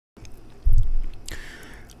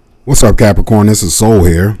What's up, Capricorn? This is Soul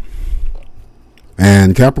here.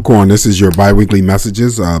 And Capricorn, this is your bi-weekly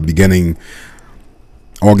messages beginning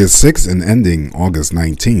August 6th and ending August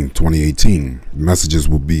 19th, 2018. Messages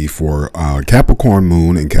will be for Capricorn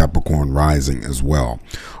Moon and Capricorn Rising as well.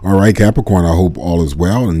 All right, Capricorn, I hope all is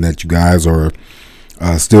well and that you guys are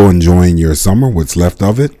still enjoying your summer, what's left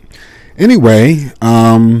of it. Anyway,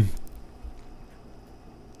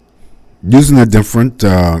 using a different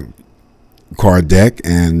card deck,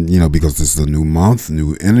 and because this is a new month,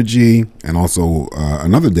 new energy, and also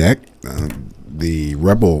another deck, the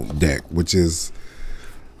Rebel deck, which is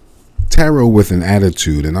tarot with an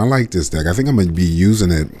attitude. And I like this deck. I think I'm going to be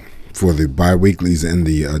using it for the bi-weeklies and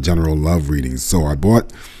the general love readings. So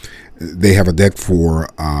they have a deck for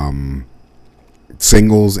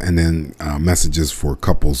singles and then messages for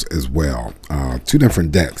couples as well. Two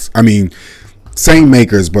different decks. I mean, same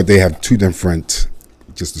makers, but they have two different.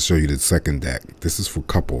 Just to show you the second deck, this is for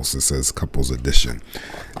couples. It says couples edition,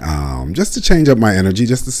 just to change up my energy,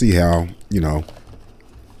 just to see how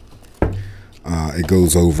it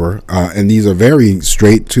goes over. And these are very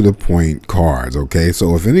straight to the point cards. Okay,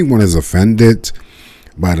 so if anyone is offended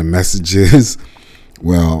by the messages,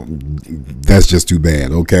 well, that's just too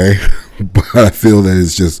bad. Okay, but I feel that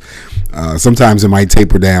it's just sometimes it might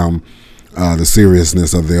taper down the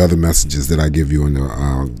seriousness of the other messages that I give you in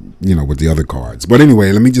the with the other cards. But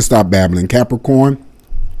anyway, let me just stop babbling. Capricorn,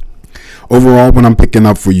 overall, what I'm picking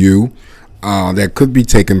up for you that could be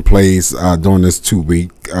taking place during this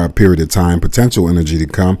 2-week period of time, potential energy to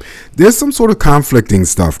come, there's some sort of conflicting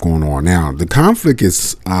stuff going on. Now, the conflict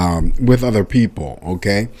is with other people.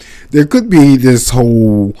 Okay, there could be this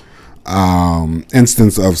whole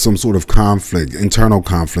instance of some sort of conflict, internal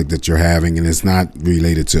conflict that you're having, and it's not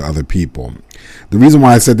related to other people. The reason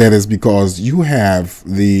why I said that is because you have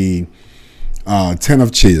the 10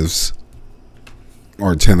 of chives,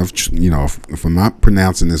 or 10 of, if I'm not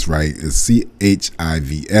pronouncing this right, it's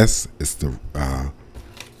CHIVS. It's the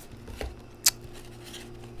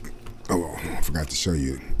I forgot to show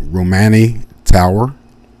you, Romani tower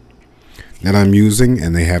that I'm using,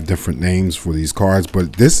 and they have different names for these cards,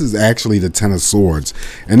 but this is actually the 10 of swords,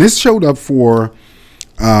 and this showed up for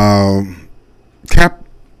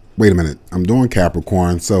wait a minute, I'm doing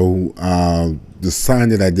Capricorn, so the sign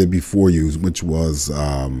that I did before you, which was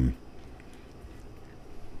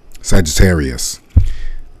Sagittarius, I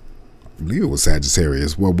believe it was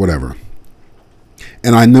Sagittarius, well, whatever.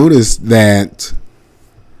 And I noticed that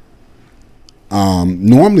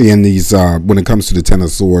normally in these, when it comes to the 10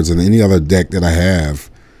 of swords and any other deck that I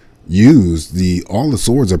have used, all the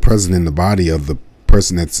swords are present in the body of the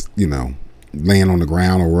person that's, laying on the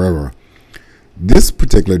ground or wherever. This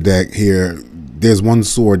particular deck here, there's one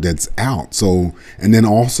sword that's out. So, and then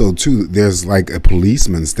also too, there's like a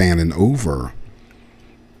policeman standing over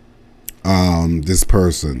this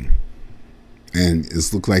person. And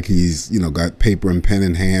it looks like he's, got paper and pen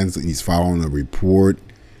in hands, and he's following a report.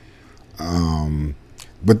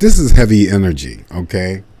 But this is heavy energy,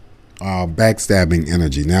 okay? Backstabbing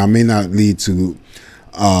energy. Now, it may not lead to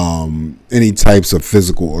any types of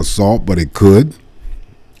physical assault, but it could.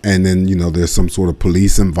 And then, there's some sort of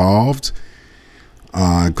police involved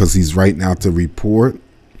because he's writing out the report.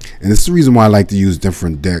 And it's the reason why I like to use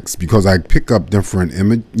different decks, because I pick up different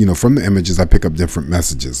from the images, I pick up different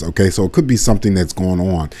messages. Okay, so it could be something that's going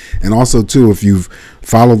on. And also, too, if you've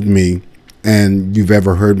followed me and you've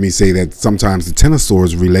ever heard me say that sometimes the 10 of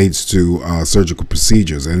swords relates to surgical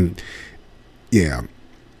procedures. And yeah,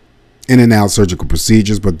 in and out surgical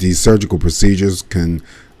procedures, but these surgical procedures can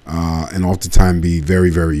and oftentimes be very,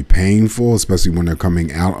 very painful, especially when they're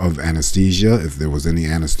coming out of anesthesia, if there was any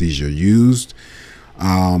anesthesia used.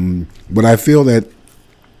 But I feel that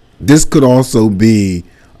this could also be,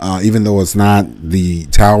 even though it's not the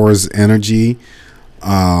tower's energy,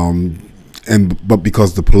 but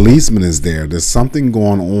because the policeman is there, there's something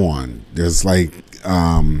going on. There's like,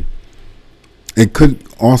 it could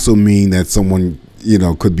also mean that someone,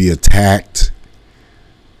 could be attacked.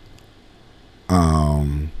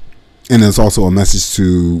 And it's also a message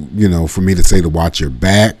to, for me to say to watch your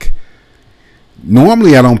back.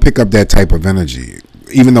 Normally, I don't pick up that type of energy.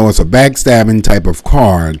 Even though it's a backstabbing type of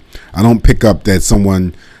card, I don't pick up that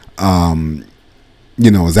someone,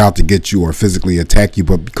 is out to get you or physically attack you.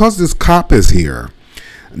 But because this cop is here,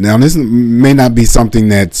 now this may not be something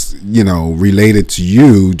that's, related to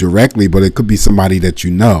you directly, but it could be somebody that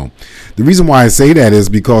you know. The reason why I say that is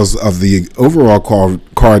because of the overall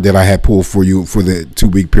card that I had pulled for you for the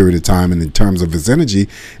 2-week period of time, and in terms of its energy,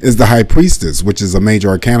 is the High Priestess, which is a major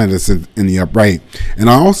arcana that's in the upright. And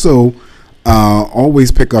I also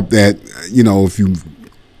always pick up that, if you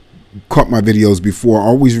caught my videos before,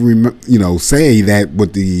 always say that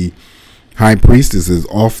with the High Priestess is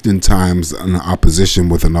oftentimes in opposition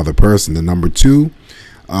with another person. The number 2,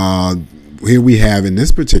 here we have in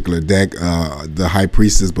this particular deck the High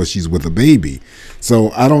Priestess, but she's with a baby.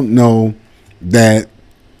 So I don't know that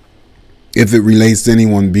if it relates to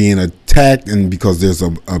anyone being attacked, and because there's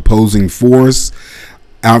a opposing force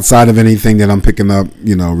outside of anything that I'm picking up,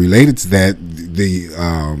 related to that, the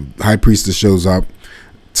High Priestess shows up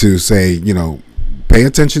to say, pay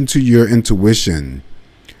attention to your intuition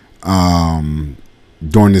during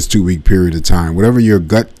this 2-week period of time. Whatever your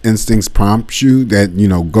gut instincts prompt you, that,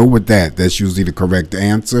 go with that. That's usually the correct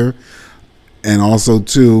answer. And also,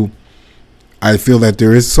 too, I feel that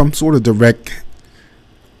there is some sort of direct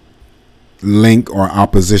link or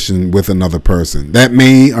opposition with another person that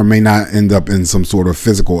may or may not end up in some sort of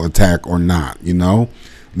physical attack or not.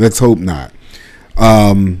 Let's hope not.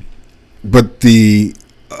 But the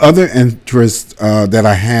other interest that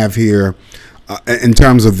I have here in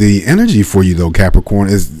terms of the energy for you, though, Capricorn,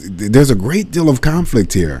 is there's a great deal of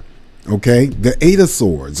conflict here. Okay, the 8 of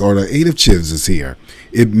Swords or the 8 of Chives is here.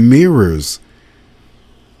 It mirrors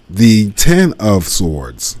the 10 of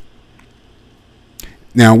Swords.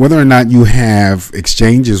 Now, whether or not you have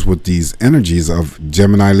exchanges with these energies of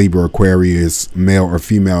Gemini, Libra, Aquarius, male or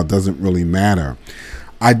female, doesn't really matter.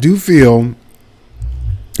 I do feel,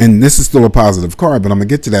 and this is still a positive card, but I'm going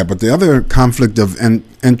to get to that. But the other conflict of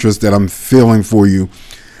interest that I'm feeling for you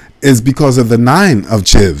is because of the 9 of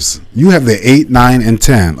Chives. You have the 8, 9, and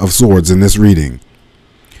 10 of Swords in this reading.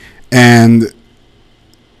 And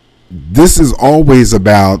this is always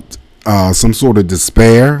about some sort of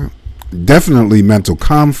despair, definitely mental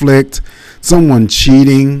conflict, someone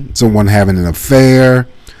cheating, someone having an affair,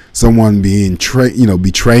 someone being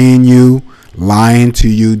betraying you, lying to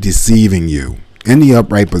you, deceiving you in the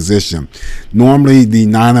upright position. Normally the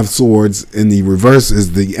 9 of Swords in the reverse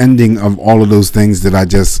is the ending of all of those things that I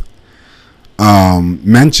just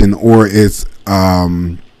mentioned, or it's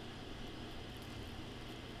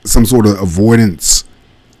some sort of avoidance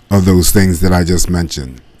of those things that I just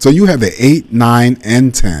mentioned. So you have the 8, 9,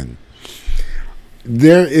 and 10.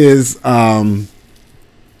 There is the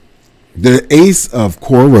Ace of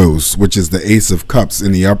Koros, which is the Ace of Cups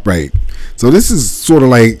in the upright. So this is sort of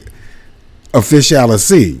like a fish out of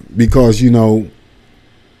sea, because with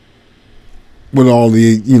all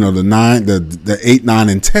the the 9, the 8, 9,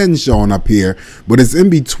 and 10 showing up here, but it's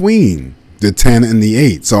in between the 10 and the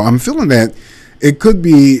 8. So I'm feeling that it could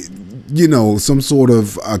be some sort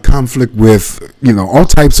of conflict with all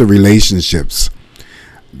types of relationships.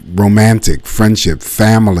 Romantic, friendship,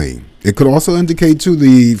 family. It could also indicate to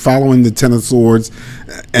the following the 10 of Swords,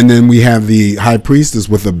 and then we have the High Priestess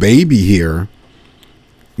with a baby here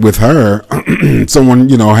with her. Someone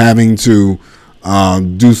having to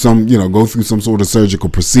do some go through some sort of surgical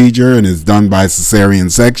procedure, and is done by cesarean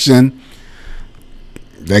section.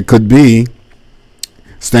 That could be.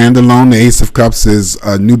 Stand alone, the Ace of Cups is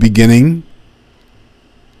a new beginning,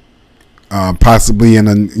 possibly in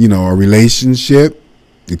a relationship.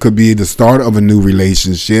 It could be the start of a new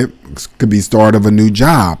relationship. It could be start of a new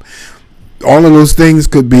job. All of those things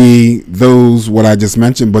could be what I just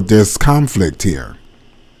mentioned, but there's conflict here.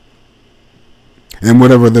 And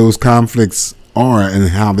whatever those conflicts are and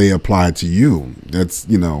how they apply to you, that's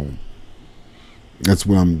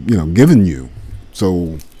what I'm giving you.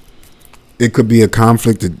 So it could be a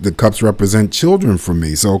conflict. The cups represent children for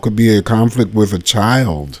me. So it could be a conflict with a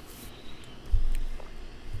child.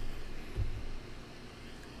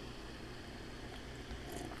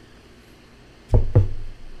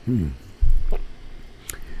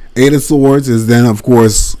 Eight of Swords is then, of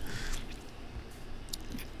course,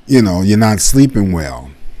 you're not sleeping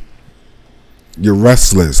well. You're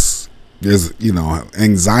restless. There's,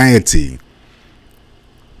 anxiety.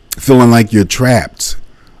 Feeling like you're trapped.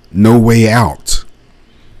 No way out.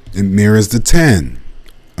 It mirrors the 10.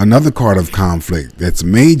 Another card of conflict that's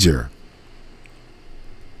major.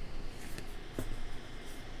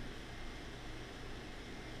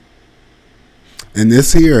 And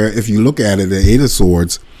this here, if you look at it, the 8 of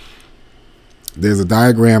Swords, there's a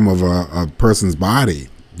diagram of a person's body.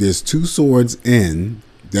 There's 2 swords in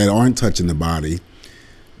that aren't touching the body.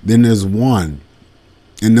 Then there's 1.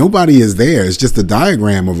 And nobody is there. It's just a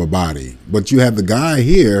diagram of a body. But you have the guy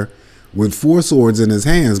here with 4 swords in his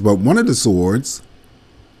hands. But one of the swords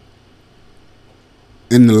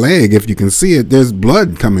in the leg, if you can see it, there's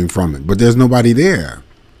blood coming from it. But there's nobody there.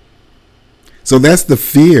 So that's the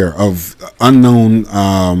fear of unknown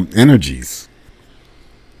energies.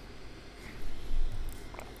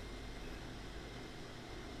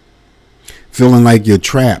 Feeling like you're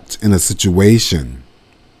trapped in a situation.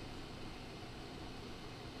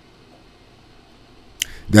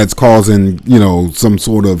 that's causing, you know, some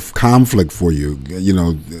sort of conflict for you, you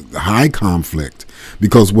know, high conflict,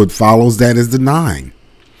 because what follows that is the 9.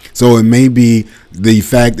 So it may be the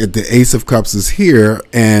fact that the Ace of Cups is here,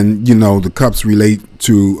 and, you know, the cups relate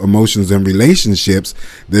to emotions and relationships,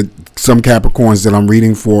 that some Capricorns that I'm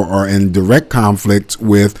reading for are in direct conflict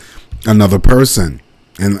with another person.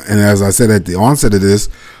 And as I said at the onset of this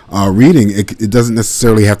reading, it doesn't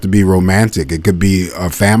necessarily have to be romantic. It could be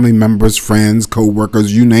family members, friends,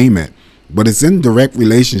 co-workers, you name it. But it's in direct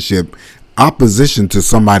relationship, opposition to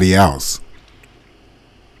somebody else.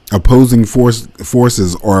 Opposing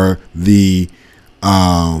forces are the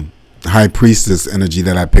High Priestess energy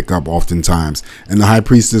that I pick up oftentimes. And the High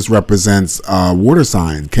Priestess represents water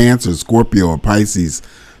sign, Cancer, Scorpio, or Pisces,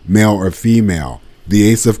 male or female. The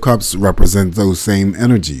Ace of Cups represents those same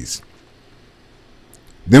energies.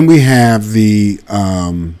 Then we have the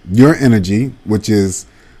your energy, which is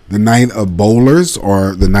the Knight of Bowlers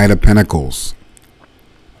or the Knight of Pentacles.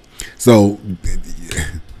 So,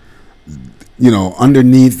 you know,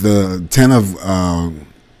 underneath the 10 of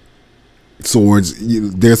Swords,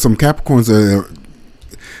 there's some Capricorns that are,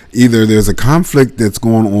 either there's a conflict that's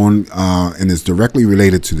going on and it's directly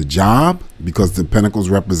related to the job, because the Pentacles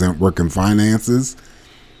represent work and finances.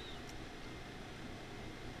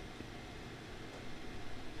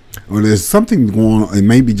 Or there's something going on, it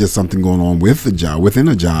may be just something going on with the job, within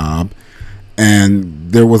a job,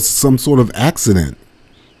 and there was some sort of accident.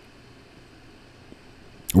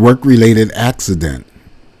 Work-related accident.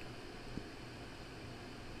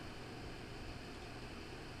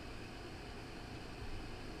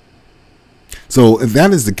 So if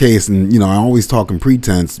that is the case, and, you know, I always talk in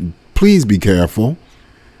pretense, please be careful.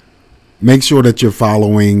 Make sure that you're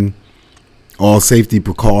following all safety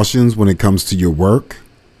precautions when it comes to your work.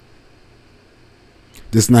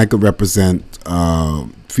 This Knight could represent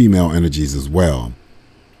female energies as well.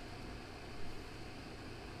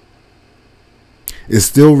 It's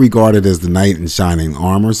still regarded as the Knight in shining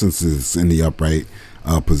armor since it's in the upright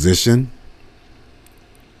position.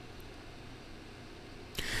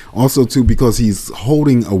 Also, too, because he's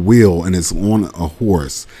holding a wheel and it's on a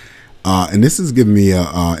horse. And this is giving me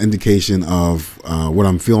an indication of what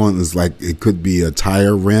I'm feeling is like it could be a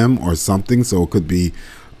tire rim or something. So it could be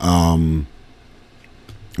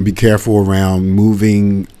careful around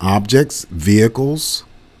moving objects, vehicles.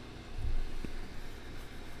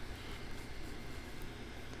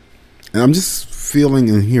 And I'm just feeling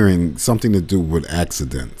and hearing something to do with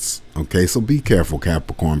accidents. Okay, so be careful,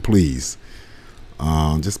 Capricorn, please.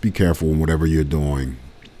 Just be careful in whatever you're doing,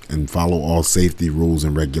 and follow all safety rules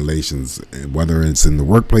and regulations, whether it's in the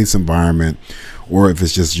workplace environment or if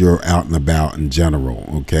it's just you're out and about in general.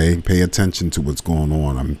 Okay, pay attention to what's going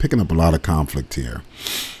on. I'm picking up a lot of conflict here.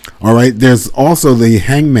 All right, there's also the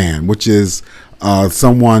Hangman, which is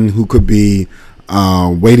someone who could be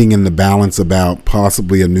waiting in the balance about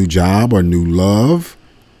possibly a new job or new love.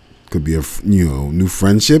 Could be a new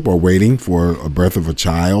friendship, or waiting for a birth of a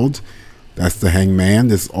child. That's the Hangman.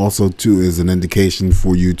 This also too is an indication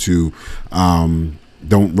for you to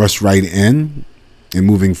don't rush right in and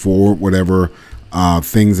moving forward whatever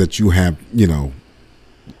things that you have, you know,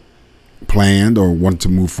 planned or want to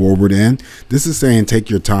move forward in. This is saying take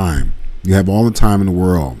your time. You have all the time in the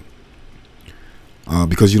world,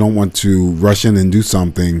 because you don't want to rush in and do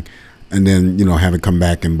something and then, you know, have it come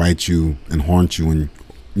back and bite you and haunt you and,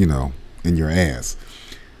 you know, in your ass.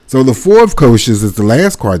 So the Four of Koshes is the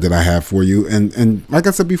last card that I have for you. And like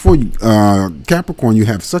I said before, Capricorn, you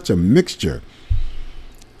have such a mixture.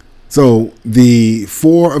 So the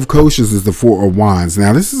Four of Koshes is the Four of Wands.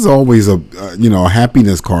 Now, this is always a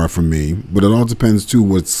happiness card for me, but it all depends too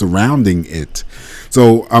what's surrounding it.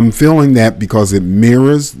 So I'm feeling that because it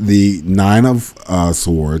mirrors the Nine of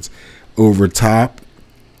Swords. Over top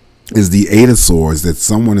is the Eight of Swords, that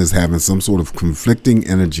someone is having some sort of conflicting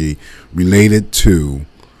energy related to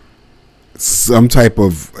some type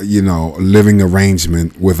of, you know, living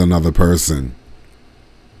arrangement with another person.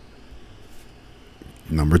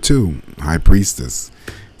 Number 2, High Priestess.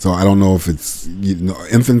 So I don't know if it's, you know,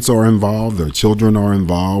 infants are involved or children are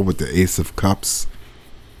involved with the Ace of Cups.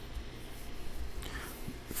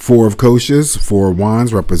 Four of Koshes, Four of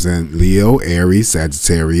Wands represent Leo, Aries,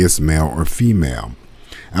 Sagittarius, male or female.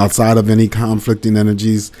 Outside of any conflicting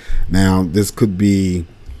energies, now this could be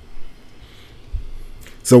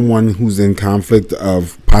someone who's in conflict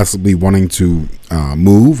of possibly wanting to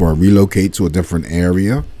move or relocate to a different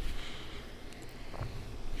area.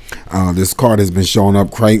 This card has been showing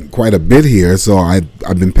up quite a bit here, so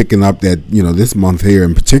I've been picking up that, you know, this month here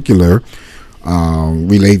in particular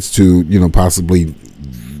relates to, you know, possibly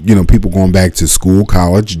people going back to school,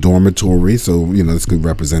 college, dormitory. So, this could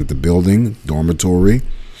represent the building, dormitory.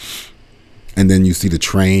 And then you see the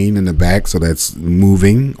train in the back. So that's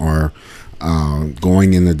moving or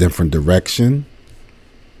going in a different direction.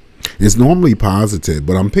 It's normally positive,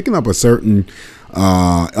 but I'm picking up a certain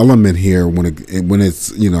element here when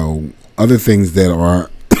it's, other things that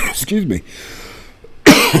are, excuse me,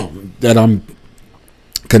 that I'm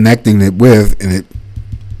connecting it with, and it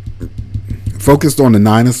focused on the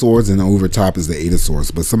 9 of Swords, and over top is the 8 of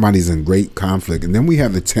Swords, but somebody's in great conflict. And then we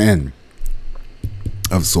have the 10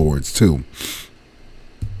 of Swords too.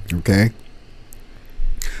 Okay.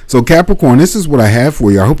 So Capricorn, this is what I have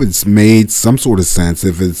for you. I hope it's made some sort of sense.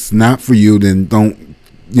 If it's not for you, then don't,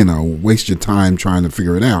 waste your time trying to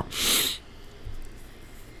figure it out.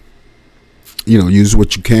 Use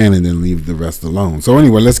what you can and then leave the rest alone. So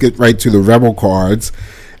anyway, let's get right to the Rebel cards.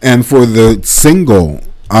 And for the single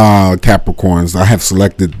Capricorns, I have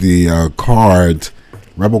selected the card,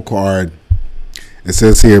 Rebel card. It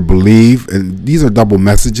says here, believe, and these are double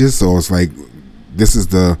messages, so it's like this is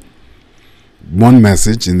the one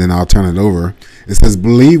message, and then I'll turn it over. It says,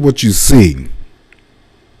 believe what you see,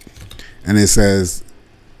 and it says,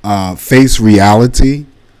 face reality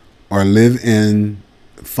or live in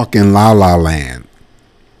fucking la la land.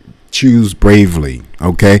 Choose bravely.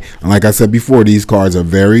 Okay, and like I said before, these cards are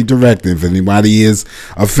very direct. If anybody is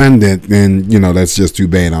offended, then that's just too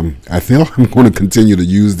bad. I feel I'm going to continue to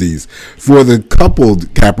use these for the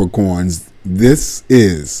coupled Capricorns. This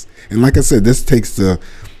is, and like I said, this takes it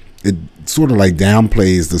sort of like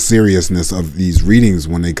downplays the seriousness of these readings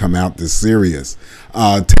when they come out this serious.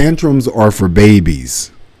 Tantrums are for babies,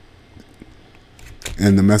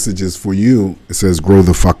 and the message is for you. It says grow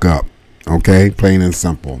the fuck up. Okay, plain and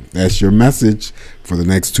simple. That's your message for the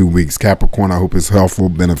next 2 weeks, Capricorn. I hope it's helpful,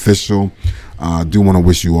 beneficial. Do want to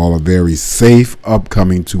wish you all a very safe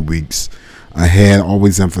upcoming 2 weeks ahead.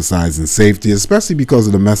 Always emphasizing safety, especially because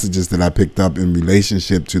of the messages that I picked up in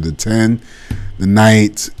relationship to the 10, the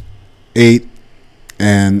Knight, 8,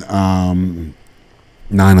 and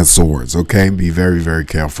 9 of Swords. Okay, be very, very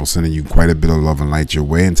careful. Sending you quite a bit of love and light your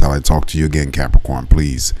way. Until I talk to you again, Capricorn,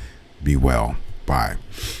 please be well. Bye.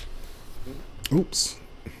 Oops.